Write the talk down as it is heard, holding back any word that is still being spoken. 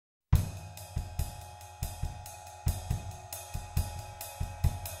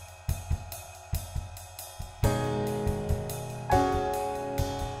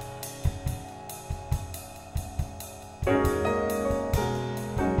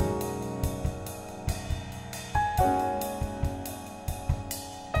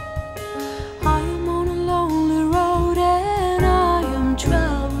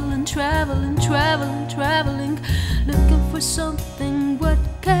with something, what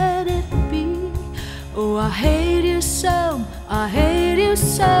can it be? Oh, I hate you so, I hate you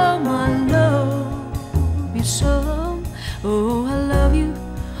so, I love you so. Oh, I love you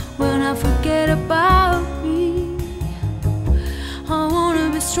when I forget about me. I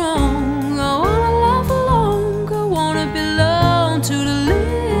wanna be strong, I wanna laugh along, I wanna belong to the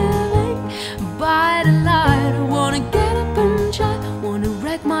living by the light. I wanna get up and try, wanna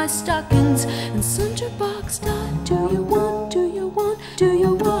wreck my stockings and send your box die. Do you want, do you want, do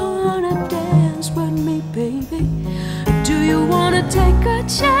you wanna dance with me, baby? Do you wanna take a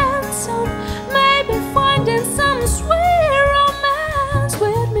chance on maybe finding some sweet romance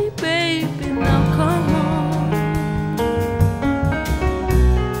with me, baby? Now come on.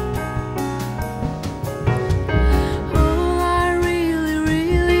 Oh, I really,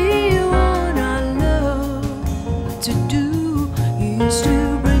 really want our love to do is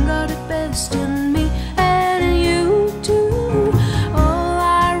to bring out the best in me and you too. All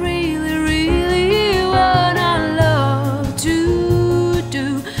I really, really want our love to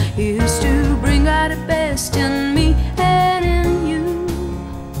do is to bring out the best in me and in you.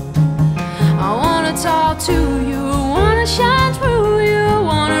 I wanna talk to you, I wanna shine through you, I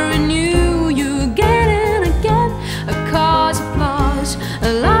wanna renew you again and again. A cause applause,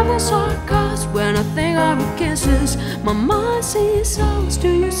 a love is our cause. When I think of your kisses, my mind sees souls. Do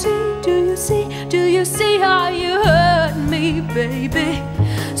you see, do you see, do you see how you hurt me, baby?